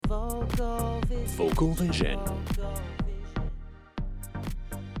Vocal Vision.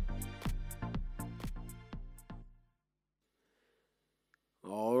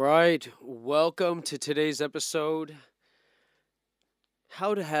 All right, welcome to today's episode.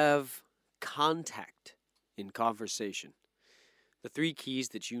 How to have contact in conversation. The 3 keys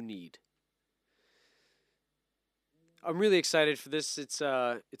that you need. I'm really excited for this. It's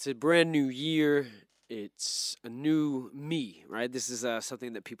a brand new year. It's a new me, right? This is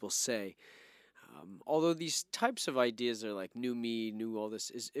something that people say. Although these types of ideas are like new me, new all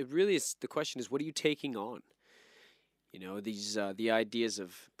this, it really is. The question is, what are you taking on? You know, these the ideas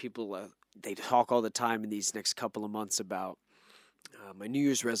of people. They talk all the time in these next couple of months about my New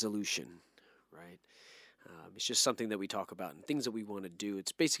Year's resolution, right? It's just something that we talk about and things that we want to do.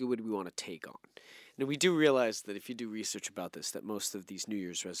 It's basically what we want to take on. And we do realize that if you do research about this, that most of these New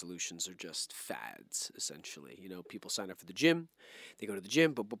Year's resolutions are just fads, essentially. You know, people sign up for the gym, they go to the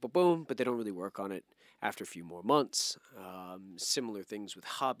gym, boom, boom, boom, boom, but they don't really work on it after a few more months. Similar things with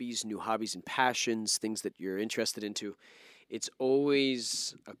hobbies, new hobbies and passions, things that you're interested into. It's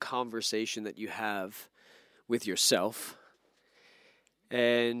always a conversation that you have with yourself.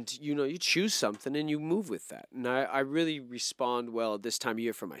 And, you know, you choose something and you move with that. And I really respond well at this time of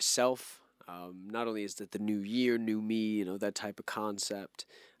year for myself. Not only is it the new year, new me, you know, that type of concept,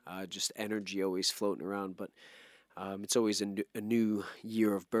 just energy always floating around, but it's always a new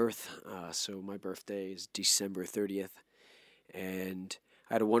year of birth. So my birthday is December 30th. And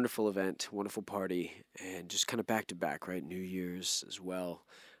I had a wonderful event, wonderful party, and just kind of back to back, right? New Year's as well.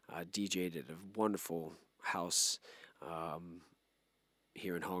 DJ'd at a wonderful house.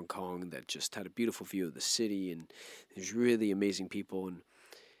 Here in Hong Kong that just had a beautiful view of the city, and there's really amazing people. And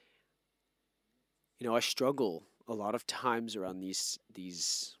you know, I struggle a lot of times around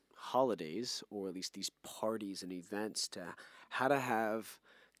these holidays, or at least these parties and events, to how to have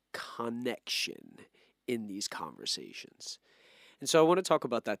connection in these conversations. And so I want to talk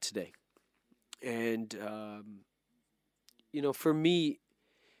about that today. And you know, for me,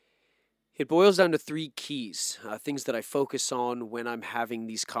 it boils down to 3 keys, things that I focus on when I'm having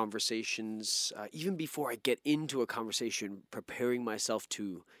these conversations, even before I get into a conversation, preparing myself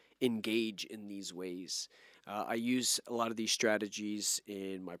to engage in these ways. I use a lot of these strategies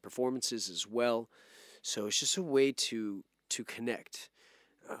in my performances as well. So it's just a way to connect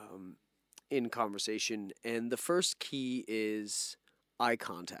in conversation. And the first key is eye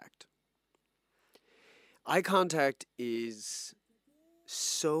contact. Eye contact is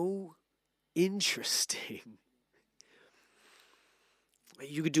so interesting.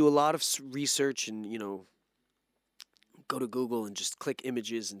 You could do a lot of research and, you know, go to Google and just click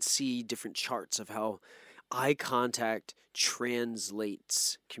images and see different charts of how eye contact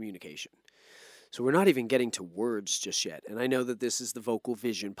translates communication. So we're not even getting to words just yet. And I know that this is the Vocal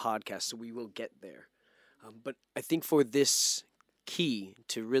Vision podcast, so we will get there. But I think for this key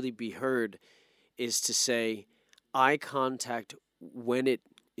to really be heard is to say eye contact when it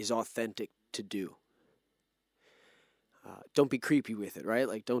is authentic to do. Don't be creepy with it, right?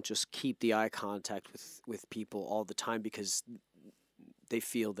 Like, don't just keep the eye contact with people all the time because they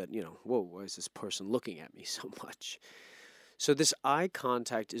feel that, you know, whoa, why is this person looking at me so much? So this eye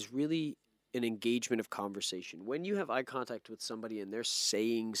contact is really an engagement of conversation. When you have eye contact with somebody and they're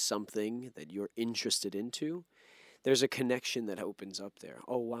saying something that you're interested into, there's a connection that opens up there.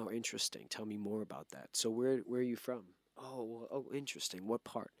 Oh, wow, interesting. Tell me more about that. So where are you from? Oh, interesting. What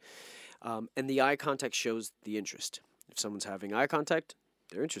part? And the eye contact shows the interest. If someone's having eye contact,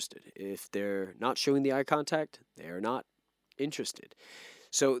 they're interested. If they're not showing the eye contact, they're not interested.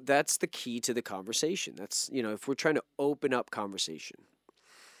 So that's the key to the conversation. That's, you know, if we're trying to open up conversation.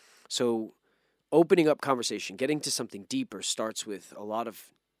 So opening up conversation, getting to something deeper starts with a lot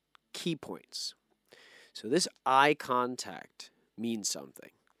of key points. So this eye contact means something.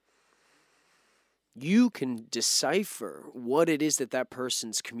 You can decipher what it is that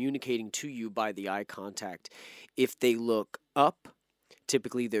person's communicating to you by the eye contact. If they look up,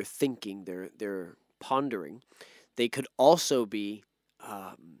 typically they're thinking, they're pondering. They could also be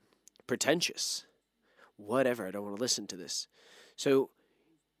pretentious. Whatever, I don't want to listen to this. So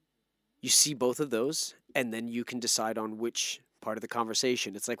you see both of those, and then you can decide on which part of the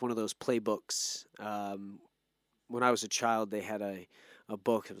conversation. It's like one of those playbooks. When I was a child, they had a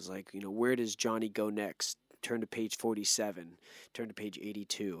book. It was like, you know, where does Johnny go next? Turn to page 47, turn to page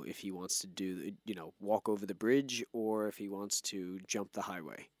 82 if he wants to do, you know, walk over the bridge or if he wants to jump the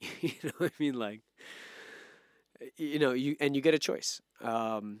highway. You know what I mean? Like, you know, you get a choice.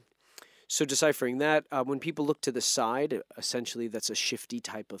 So deciphering that, when people look to the side, essentially that's a shifty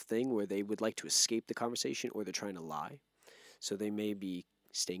type of thing where they would like to escape the conversation or they're trying to lie. So they may be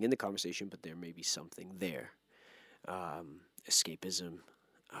staying in the conversation, but there may be something there. Escapism.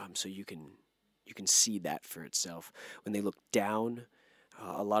 So you can see that for itself. When they look down,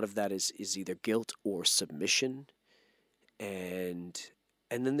 a lot of that is either guilt or submission, and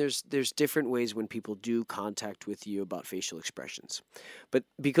then there's different ways when people do contact with you about facial expressions. But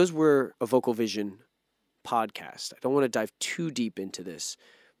because we're a Vocal Vision podcast, I don't want to dive too deep into this,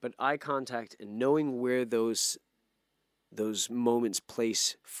 but eye contact and knowing where those moments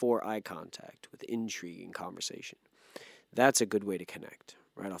place for eye contact with intriguing conversation, that's a good way to connect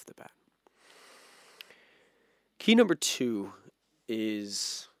right off the bat. Key number 2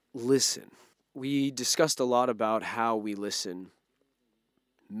 is listen. We discussed a lot about how we listen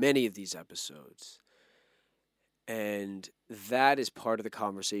many of these episodes, and that is part of the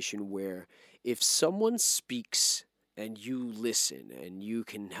conversation where if someone speaks and you listen and you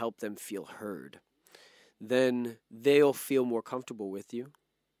can help them feel heard, then they'll feel more comfortable with you,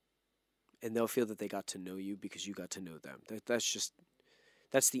 and they'll feel that they got to know you because you got to know them.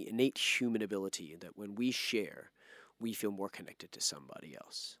 That's the innate human ability, that when we share, we feel more connected to somebody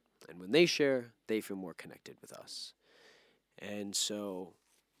else. And when they share, they feel more connected with us. And so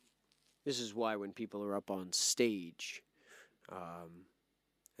this is why when people are up on stage,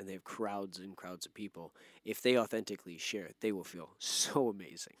 and they have crowds and crowds of people, if they authentically share it, they will feel so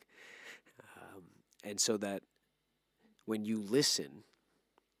amazing. And so that when you listen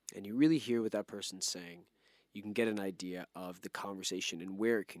and you really hear what that person's saying, you can get an idea of the conversation and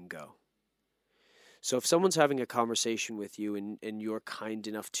where it can go. So if someone's having a conversation with you and you're kind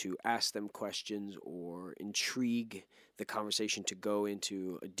enough to ask them questions or intrigue the conversation to go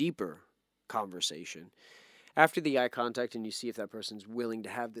into a deeper conversation, after the eye contact and you see if that person's willing to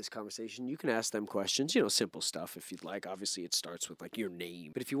have this conversation, you can ask them questions, simple stuff if you'd like. Obviously, it starts with like your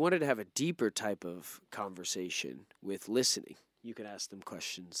name. But if you wanted to have a deeper type of conversation with listening, you could ask them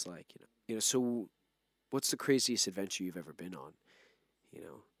questions like, so what's the craziest adventure you've ever been on?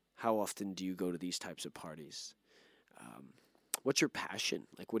 How often do you go to these types of parties? What's your passion?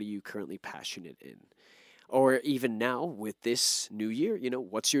 Like, what are you currently passionate in? Or even now with this new year,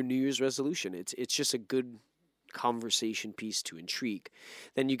 what's your New Year's resolution? It's just a good conversation piece to intrigue.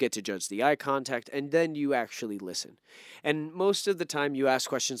 Then you get to judge the eye contact, and then you actually listen. And most of the time you ask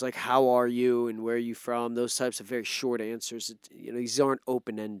questions like, how are you and where are you from? Those types of very short answers. These aren't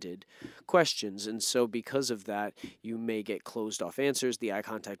open-ended questions. And so because of that, you may get closed off answers. The eye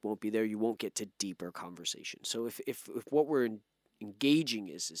contact won't be there. You won't get to deeper conversation. So if what we're engaging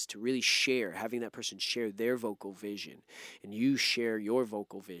is to really share, having that person share their vocal vision, and you share your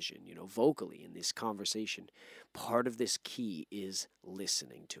vocal vision, vocally in this conversation, part of this key is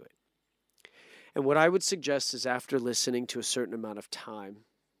listening to it. And what I would suggest is after listening to a certain amount of time,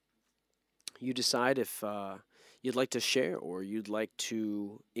 you decide if you'd like to share or you'd like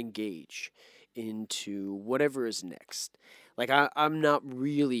to engage into whatever is next. Like I'm not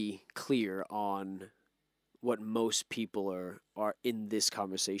really clear on what most people are in this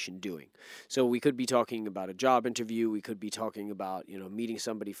conversation doing. So we could be talking about a job interview. We could be talking about, meeting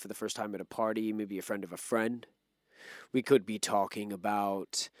somebody for the first time at a party, maybe a friend of a friend. We could be talking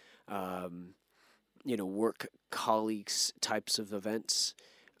about, work colleagues types of events.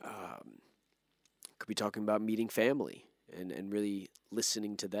 Could be talking about meeting family and really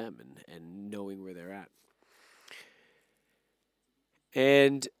listening to them and knowing where they're at.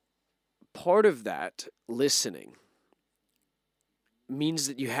 And part of that listening means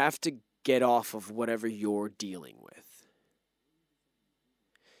that you have to get off of whatever you're dealing with.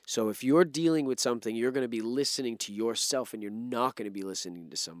 So if you're dealing with something, you're going to be listening to yourself and you're not going to be listening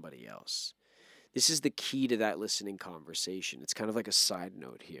to somebody else. This is the key to that listening conversation. It's kind of like a side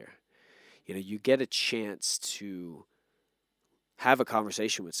note here. You get a chance to have a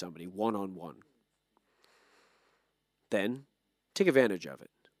conversation with somebody one-on-one. Then take advantage of it.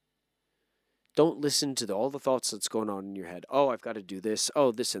 Don't listen to all the thoughts that's going on in your head. Oh, I've got to do this.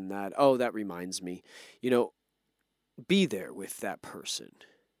 Oh, this and that. Oh, that reminds me. Be there with that person.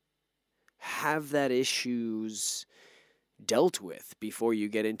 Have that issues dealt with before you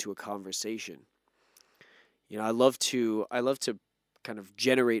get into a conversation. I love to kind of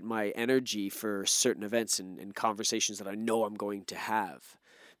generate my energy for certain events and conversations that I know I'm going to have,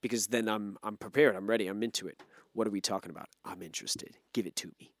 because then I'm prepared. I'm ready. I'm into it. What are we talking about? I'm interested. Give it to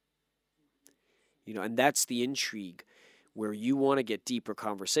me. And that's the intrigue where you want to get deeper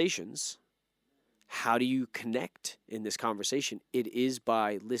conversations. How do you connect in this conversation? It is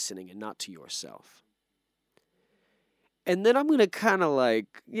by listening and not to yourself. And then I'm going to kind of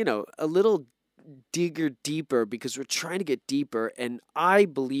a little digger deeper, because we're trying to get deeper. And I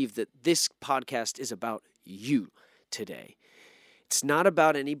believe that this podcast is about you today. It's not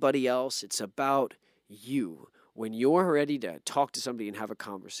about anybody else. It's about you when you're ready to talk to somebody and have a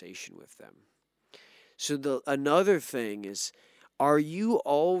conversation with them. So another thing is, are you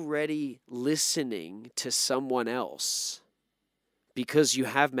already listening to someone else because you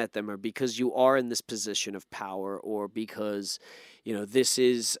have met them, or because you are in this position of power, or because this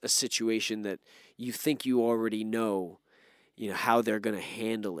is a situation that you think you already know, how they're going to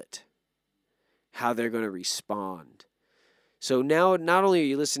handle it, how they're going to respond. So now not only are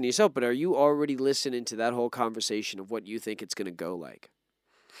you listening to yourself, but are you already listening to that whole conversation of what you think it's going to go like?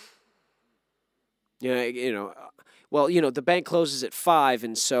 Well, the bank closes at 5,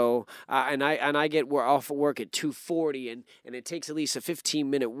 and so I get off of work at 2:40, and it takes at least a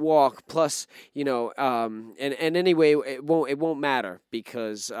 15-minute walk. Plus, and anyway, it won't matter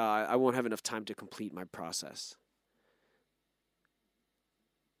because I won't have enough time to complete my process.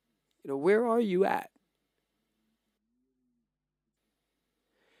 Where are you at?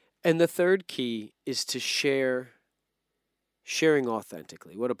 And the third key is to sharing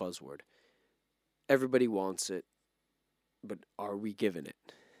authentically. What a buzzword. Everybody wants it, but are we given it?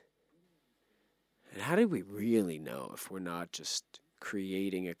 And how do we really know if we're not just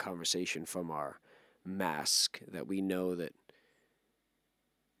creating a conversation from our mask, that we know that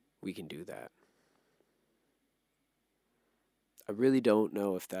we can do that? I really don't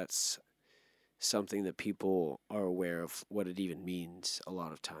know if that's something that people are aware of, what it even means a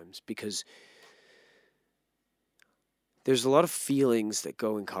lot of times, because there's a lot of feelings that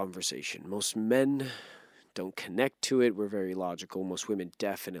go in conversation. Most men don't connect to it. We're very logical. Most women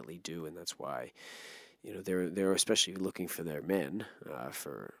definitely do, and that's why they're especially looking for their men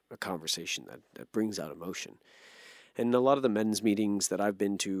for a conversation that brings out emotion. And a lot of the men's meetings that I've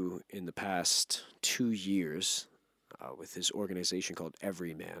been to in the past 2 years with this organization called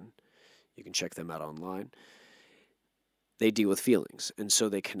Everyman, you can check them out online, they deal with feelings, and so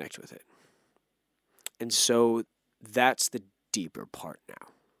they connect with it. And so that's the deeper part now.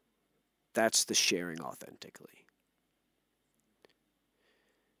 That's the sharing authentically.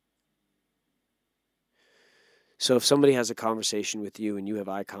 So if somebody has a conversation with you and you have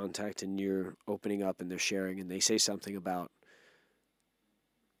eye contact and you're opening up and they're sharing and they say something about,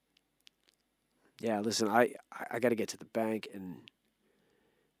 yeah, listen, I got to get to the bank and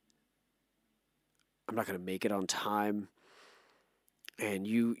I'm not going to make it on time, and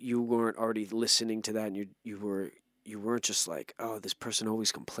you weren't already listening to that, and you weren't just like, oh, this person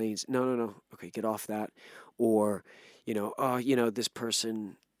always complains. No. Okay, get off that. Or, this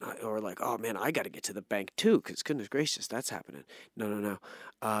person, or like, oh man, I got to get to the bank too, because goodness gracious, that's happening. No.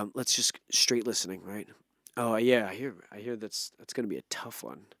 Let's just straight listening, right? Oh yeah, I hear that's going to be a tough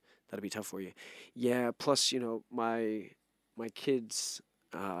one. That'll be tough for you. Yeah. Plus, my kid's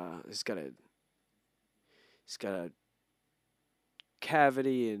he's got a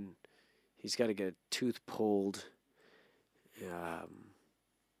cavity and he's got to get a tooth pulled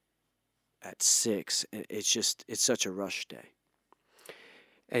at 6. It's such a rush day.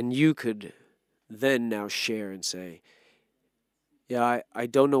 And you could then now share and say, yeah, I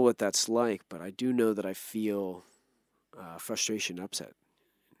don't know what that's like, but I do know that I feel frustration, upset.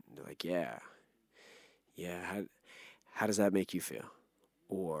 And they're like, yeah, how does that make you feel?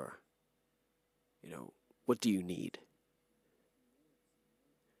 Or, what do you need?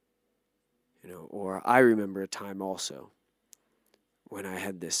 Or I remember a time also when I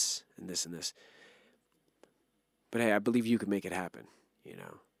had this and this and this. But hey, I believe you can make it happen,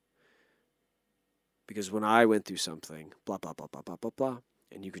 Because when I went through something, blah, blah, blah, blah, blah, blah, blah,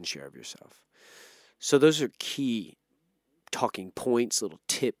 and you can share of yourself. So those are key talking points, little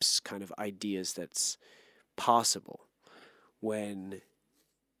tips, kind of ideas that's possible when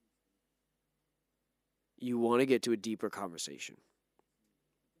you want to get to a deeper conversation.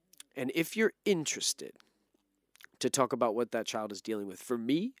 And if you're interested to talk about what that child is dealing with, for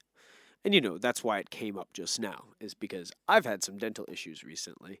me, and that's why it came up just now, is because I've had some dental issues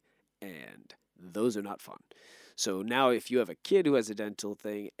recently, and those are not fun. So now if you have a kid who has a dental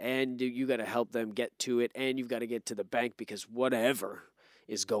thing, and you got to help them get to it, and you've got to get to the bank because whatever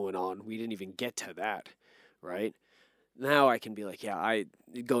is going on, we didn't even get to that, right? Now I can be like, yeah,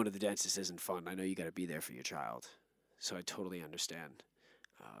 going to the dentist isn't fun. I know you got to be there for your child. So I totally understand.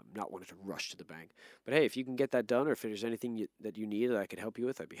 Not wanting to rush to the bank. But hey, if you can get that done, or if there's anything that you need that I could help you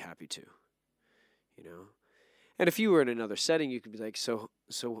with, I'd be happy to. And if you were in another setting, you could be like, so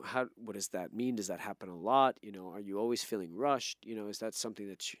what does that mean? Does that happen a lot? Are you always feeling rushed? Is that something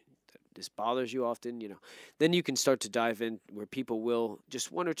that this bothers you often? Then you can start to dive in where people will,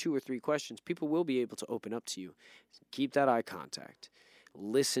 just 1 or 2 or 3 questions, people will be able to open up to you. Keep that eye contact.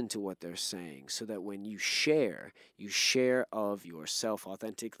 Listen to what they're saying so that when you share of yourself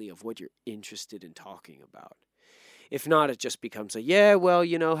authentically, of what you're interested in talking about. If not, it just becomes a, yeah, well,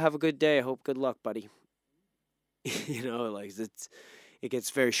 have a good day. I hope good luck, buddy. Like it gets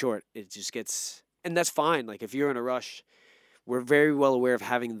very short. It just gets, and that's fine. Like if you're in a rush, we're very well aware of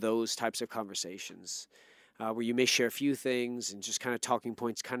having those types of conversations where you may share a few things and just kind of talking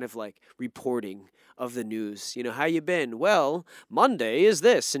points, kind of like reporting of the news. How you been? Well, Monday is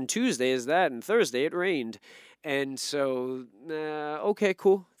this, and Tuesday is that, and Thursday it rained. And so, okay,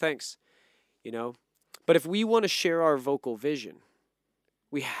 cool, thanks. But if we want to share our vocal vision,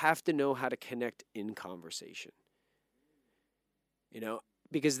 we have to know how to connect in conversation.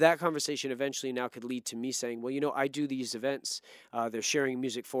 Because that conversation eventually now could lead to me saying, well, I do these events. They're sharing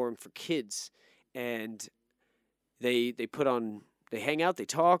music forum for kids, and they hang out, they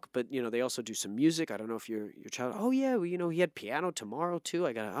talk, but they also do some music. I don't know if your child. Oh yeah, well, he had piano tomorrow too.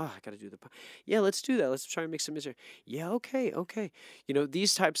 I gotta do the. Yeah, let's do that. Let's try and make some music. Yeah, okay.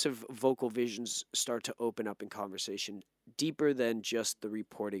 These types of vocal visions start to open up in conversation deeper than just the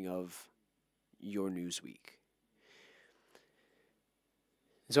reporting of your news week.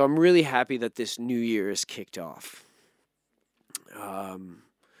 So I'm really happy that this new year is kicked off.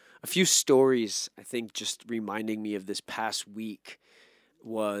 A few stories, I think, just reminding me of this past week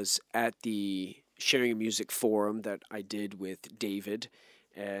was at the Sharing Music Forum that I did with David,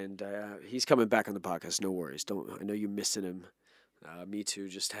 and he's coming back on the podcast. No worries. I know you're missing him. Me too,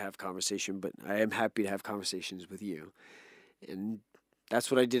 just to have conversation, but I am happy to have conversations with you. And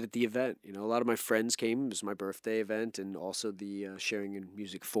that's what I did at the event. A lot of my friends came. It was my birthday event and also the Sharing in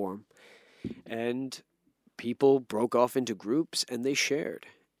Music Forum. And people broke off into groups and they shared.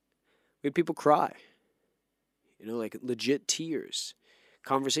 We had people cry. Like legit tears.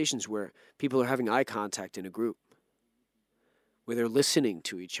 Conversations where people are having eye contact in a group. Where they're listening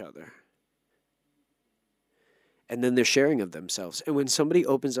to each other. And then they're sharing of themselves. And when somebody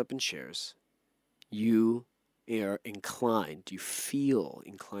opens up and shares, you feel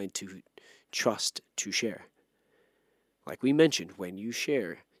inclined to trust to share. Like we mentioned, when you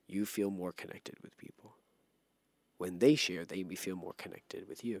share, you feel more connected with people. When they share, they feel more connected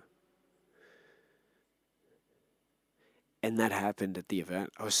with you. And that happened at the event.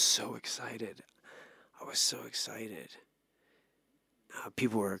 I was so excited.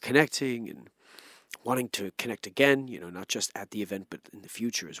 People were connecting and wanting to connect again, not just at the event, but in the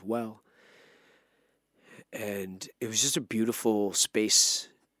future as well. And it was just a beautiful space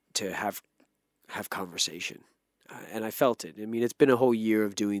to have conversation. And I felt it. I mean, it's been a whole year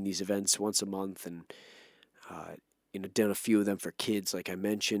of doing these events once a month and, done a few of them for kids, like I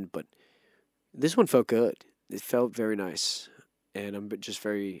mentioned. But this one felt good. It felt very nice. And I'm just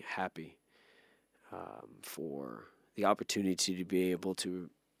very happy for the opportunity to be able to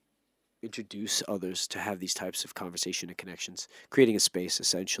introduce others to have these types of conversation and connections, creating a space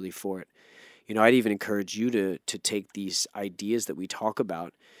essentially for it. I'd even encourage you to take these ideas that we talk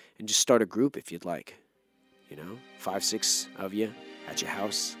about and just start a group if you'd like. 5, 6 of you at your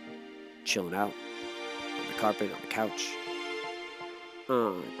house, chilling out on the carpet, on the couch.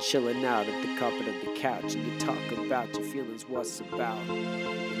 Chilling out at the carpet of the couch, and you talk about your feelings, what's about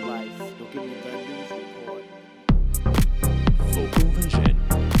in life. Don't give me the news report. Vocal Vision,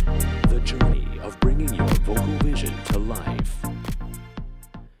 the journey of bringing your vocal vision to life.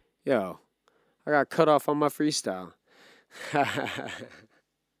 Yo, I got cut off on my freestyle.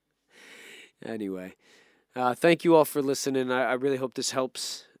 Anyway, thank you all for listening. I really hope this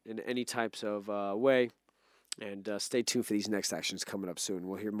helps in any types of way. And stay tuned for these next actions coming up soon.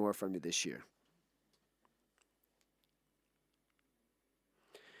 We'll hear more from you this year.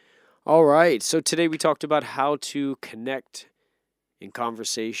 All right. So today we talked about how to connect in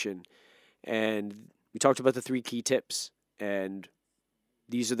conversation. And we talked about the 3 key tips. And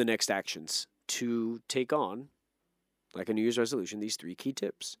these are the next actions to take on, like a New Year's resolution, these 3 key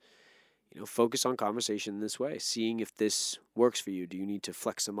tips. Focus on conversation in this way, seeing if this works for you. Do you need to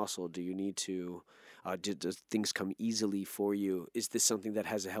flex a muscle? Do you need to, does things come easily for you? Is this something that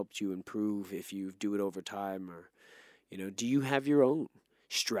has helped you improve if you do it over time? Or, do you have your own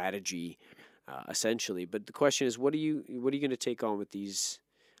strategy, essentially? But the question is, what are you going to take on with these?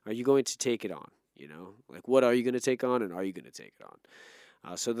 Are you going to take it on? Like what are you going to take on, and are you going to take it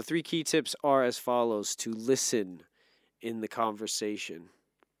on? So the 3 key tips are as follows: to listen in the conversation.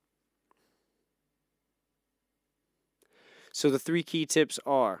 So the 3 key tips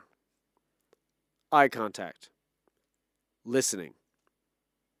are eye contact, listening,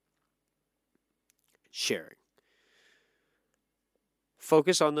 sharing.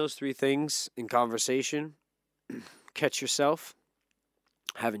 Focus on those 3 things in conversation. Catch yourself.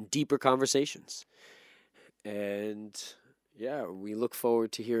 having deeper conversations. And yeah, we look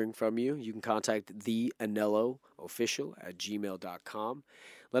forward to hearing from you. You can contact theanelloofficial@gmail.com.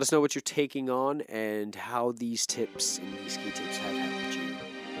 Let us know what you're taking on and how these tips and these key tips have helped you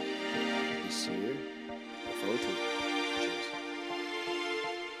this year. Look forward to it. Cheers.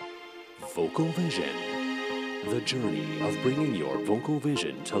 Vocal Vision, the journey of bringing your vocal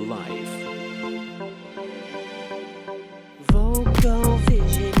vision to life.